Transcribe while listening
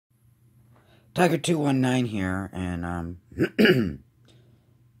Tiger219 here, and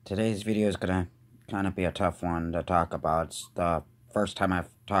today's video is gonna kind of be a tough one to talk about. It's the first time I've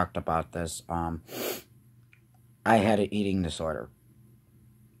talked about this. I had an eating disorder.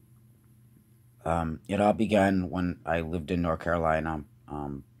 It all began when I lived in North Carolina.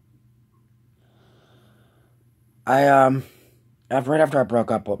 Right after I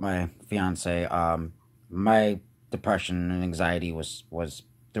broke up with my fiance, my depression and anxiety was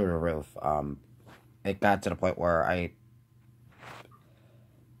through the roof. It got to the point where I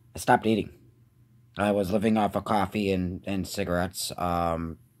stopped eating. I was living off of coffee and cigarettes.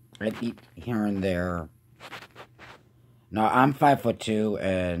 I'd eat here and there. Now, I'm 5'2",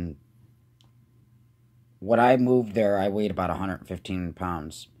 and when I moved there, I weighed about 115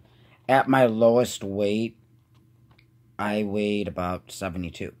 pounds. At my lowest weight, I weighed about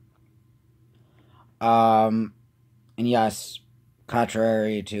 72. And yes,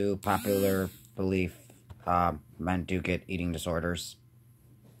 contrary to popular belief, men do get eating disorders.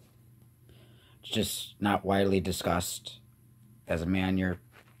 It's just not widely discussed. As a man,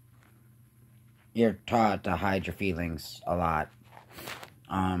 you're taught to hide your feelings a lot.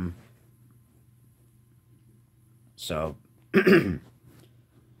 So when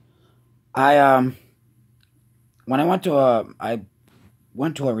I went to a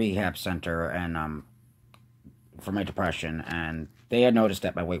rehab center and for my depression, and they had noticed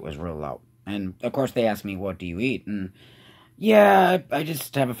that my weight was real low. And of course they asked me, what do you eat? And yeah, I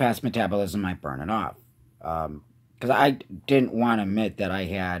just have a fast metabolism, I burn it off. Because I didn't want to admit that I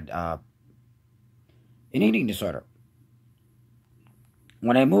had an eating disorder.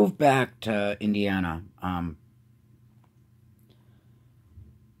 When I moved back to Indiana,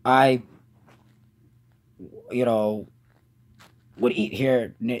 I, would eat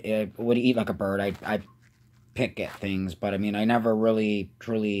here, would eat like a bird. I pick at things, but I mean, I never really,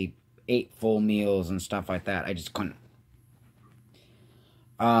 truly ate full meals and stuff like that. I just couldn't.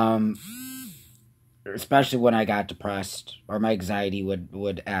 Especially when I got depressed or my anxiety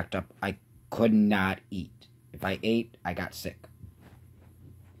would act up, I could not eat. If I ate, I got sick.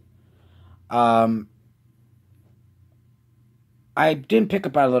 I didn't pick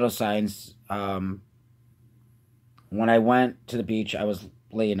up on little signs. When I went to the beach, I was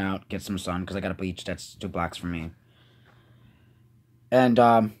laying out, get some sun, because I got a beach that's 2 blocks from me. And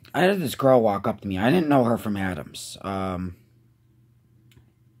I had this girl walk up to me. I didn't know her from Adams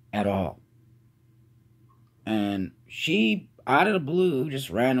at all. And she, out of the blue, just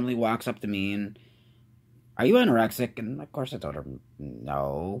randomly walks up to me and, are you anorexic? And of course I told her,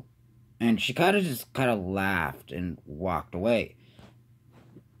 no. And she kind of laughed and walked away.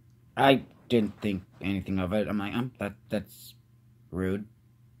 I didn't think anything of it. I'm like, that's rude.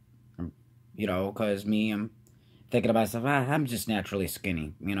 Because I'm thinking to myself, I'm just naturally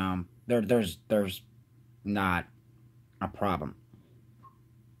skinny. There's not a problem.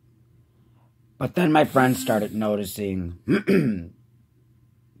 But then my friends started noticing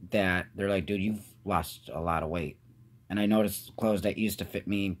that they're like, dude, you've lost a lot of weight. And I noticed clothes that used to fit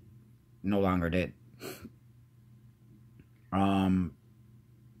me no longer did. I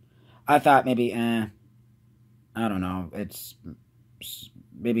thought maybe, I don't know, it's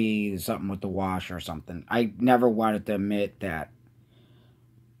maybe something with the wash or something. I never wanted to admit that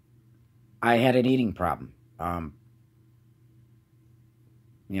I had an eating problem. I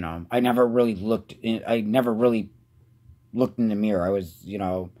never really looked in the mirror. I was,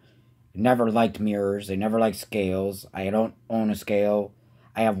 never liked mirrors. I never liked scales. I don't own a scale.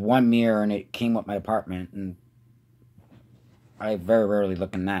 I have one mirror and it came with my apartment, and I very rarely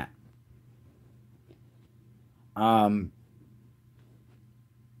look in that.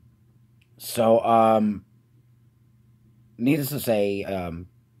 Needless to say,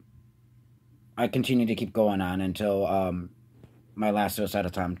 I continued to keep going on until, my last suicide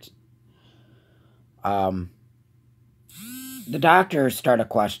attempt. The doctors started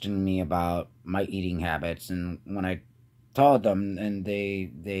questioning me about my eating habits, and when I told them, and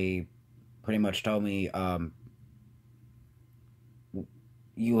they pretty much told me,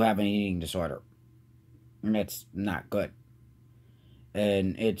 you have an eating disorder, and it's not good,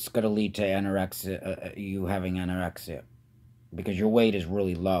 and it's going to lead to anorexia, you having anorexia, because your weight is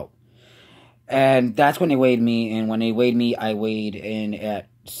really low. And that's when they weighed me, and when they weighed me, I weighed in at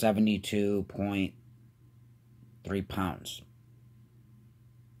 72.3 pounds.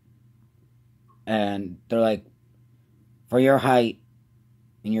 And they're like, for your height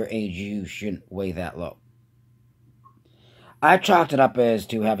and your age, you shouldn't weigh that low. I chalked it up as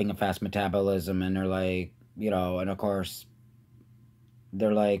to having a fast metabolism, and they're like, and of course,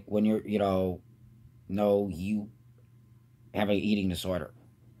 they're like, when you're, no, you have an eating disorder.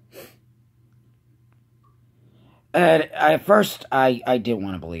 And at first, I didn't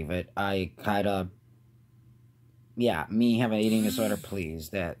want to believe it. I kind of, yeah, me having an eating disorder, please,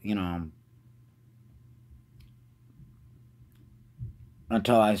 that, you know,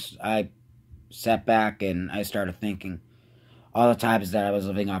 until I sat back and I started thinking all the times that I was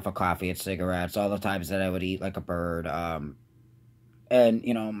living off of coffee and cigarettes, all the times that I would eat like a bird, and,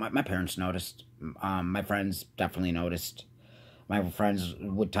 you know, my parents noticed, my friends definitely noticed. My friends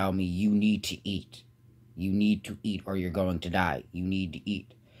would tell me, you need to eat. You need to eat or you're going to die. You need to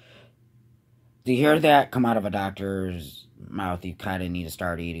eat. To hear that come out of a doctor's mouth, you kind of need to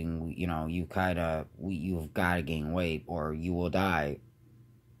start eating. You know, you've got to gain weight or you will die.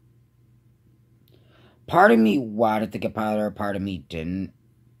 Part of me wanted to get better, part of me didn't.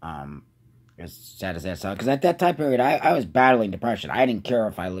 As sad as that sounds, because at that time period, I was battling depression. I didn't care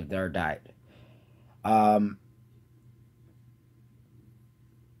if I lived or died.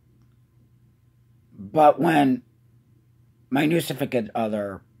 But when my new significant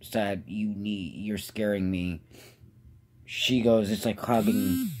other said, you're scaring me, she goes, it's like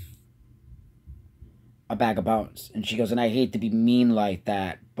hugging a bag of bones. And she goes, and I hate to be mean like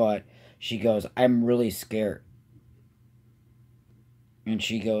that, but she goes, I'm really scared. And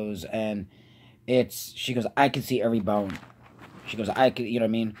she goes, she goes, I can see every bone. She goes, I can, you know what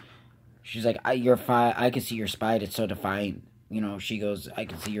I mean? She's like, you're fine. I can see your spine. It's so defined. You know, she goes, I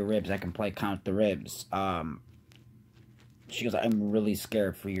can see your ribs. I can count the ribs. She goes, I'm really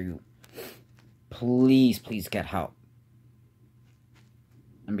scared for you. Please, please get help.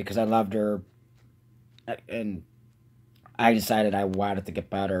 And because I loved her, and I decided I wanted to get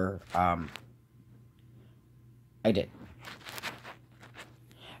better, I did.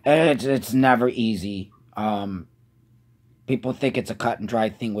 And it's never easy. People think it's a cut and dry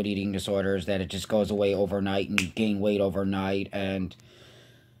thing with eating disorders, that it just goes away overnight and you gain weight overnight, and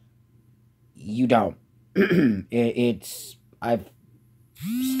you don't. I've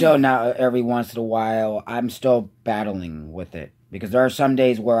still now, every once in a while, I'm still battling with it. Because there are some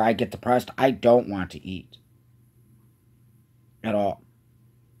days where I get depressed, I don't want to eat. At all.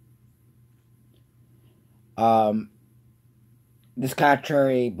 This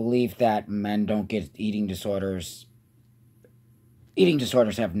contrary belief that men don't get eating disorders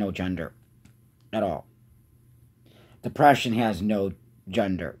have no gender. At all. Depression has no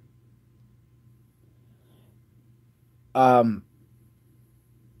gender.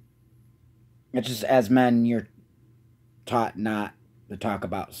 It's just, as men, you're taught not to talk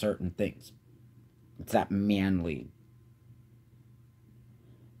about certain things. It's not manly.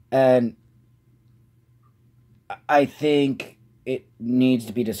 And I think it needs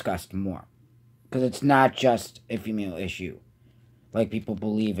to be discussed more. Because it's not just a female issue, like people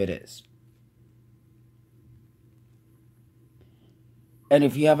believe it is. And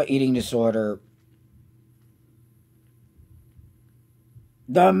if you have an eating disorder,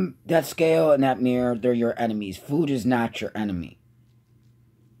 that scale and that mirror, they're your enemies. Food is not your enemy.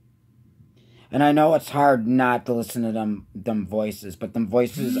 And I know it's hard not to listen to them voices, but them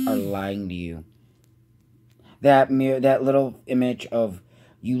voices are lying to you. That mirror, that little image of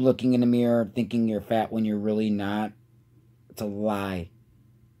you looking in the mirror thinking you're fat when you're really not, it's a lie.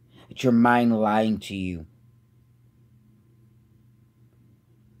 It's your mind lying to you.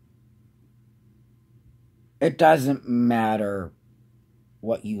 It doesn't matter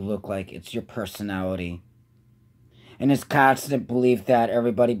what you look like. It's your personality. And this constant belief that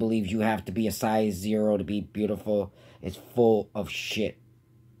everybody believes you have to be a size 0 to be beautiful is full of shit.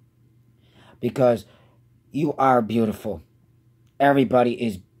 Because you are beautiful. Everybody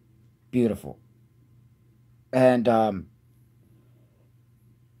is beautiful. And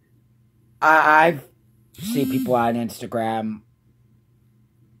I've seen people on Instagram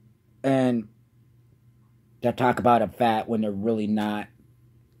and that talk about a fat when they're really not.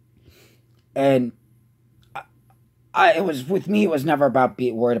 And with me, it was never about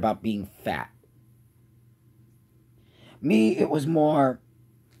being worried about being fat. Me, it was more,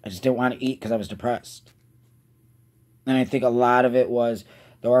 I just didn't want to eat because I was depressed. And I think a lot of it was,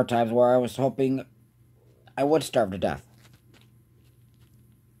 there were times where I was hoping I would starve to death.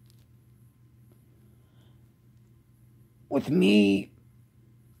 With me,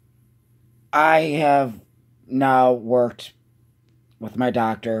 I have now worked with my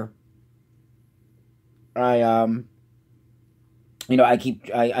doctor. I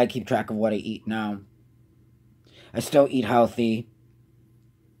keep track of what I eat now. I still eat healthy.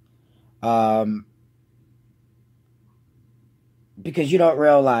 Because you don't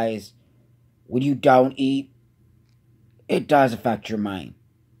realize when you don't eat, it does affect your mind.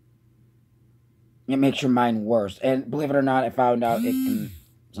 It makes your mind worse. And believe it or not, I found out it can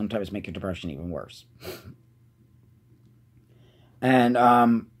sometimes make your depression even worse. And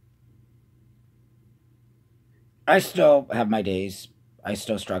I still have my days. I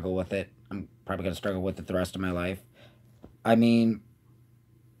still struggle with it. I'm probably going to struggle with it the rest of my life. I mean,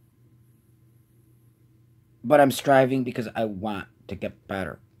 but I'm striving because I want to get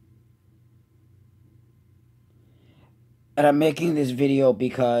better. And I'm making this video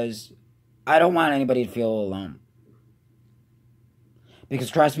because I don't want anybody to feel alone. Because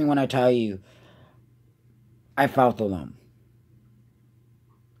trust me when I tell you, I felt alone.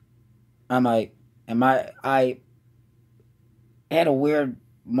 I had a weird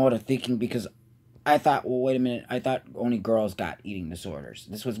mode of thinking because I thought, well, wait a minute, I thought only girls got eating disorders.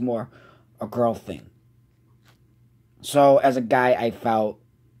 This was more a girl thing. So as a guy, I felt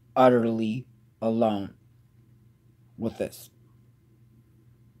utterly alone with this.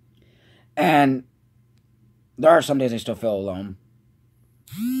 And there are some days I still feel alone.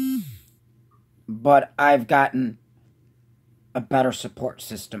 But I've gotten a better support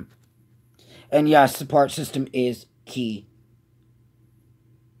system. And yes, support system is key.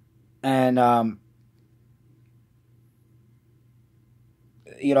 And,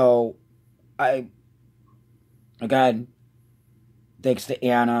 you know, again, thanks to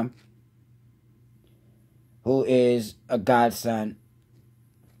Anna, who is a godsend,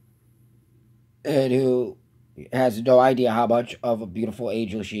 and who has no idea how much of a beautiful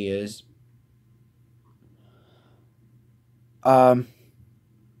angel she is. And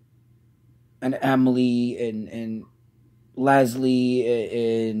Emily, and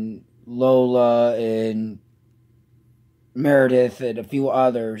Leslie, and Lola, and Meredith, and a few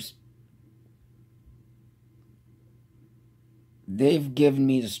others. They've given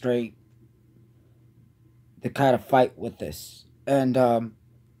me the strength to kind of fight with this. And,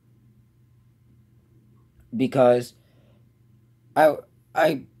 because I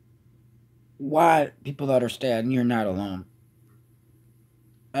want people to understand you're not alone.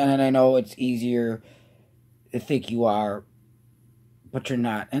 And I know it's easier to think you are, but you're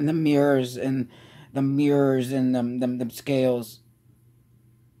not. And the mirrors and the scales,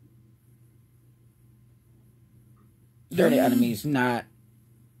 they're the enemies, not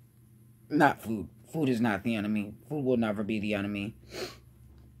food. Food is not the enemy. Food will never be the enemy.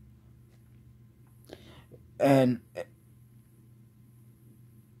 And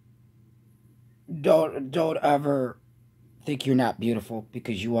don't ever think you're not beautiful,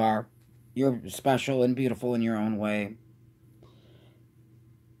 because you are. You're special and beautiful in your own way.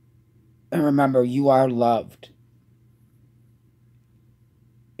 And remember, you are loved.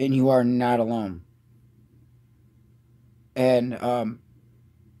 And you are not alone. And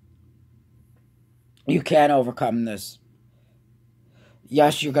you can overcome this.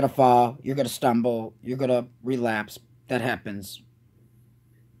 Yes, you're going to fall. You're going to stumble. You're going to relapse. That happens.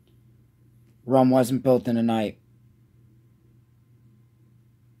 Rome wasn't built in a night.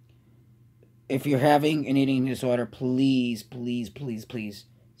 If you're having an eating disorder, please, please, please, please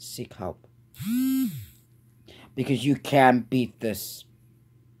seek help. Because you can beat this.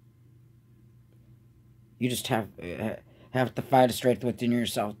 You just have to find a strength within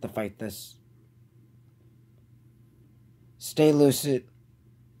yourself to fight this. Stay lucid.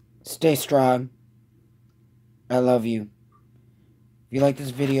 Stay strong. I love you. If you like this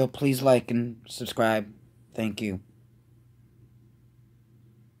video, please like and subscribe. Thank you.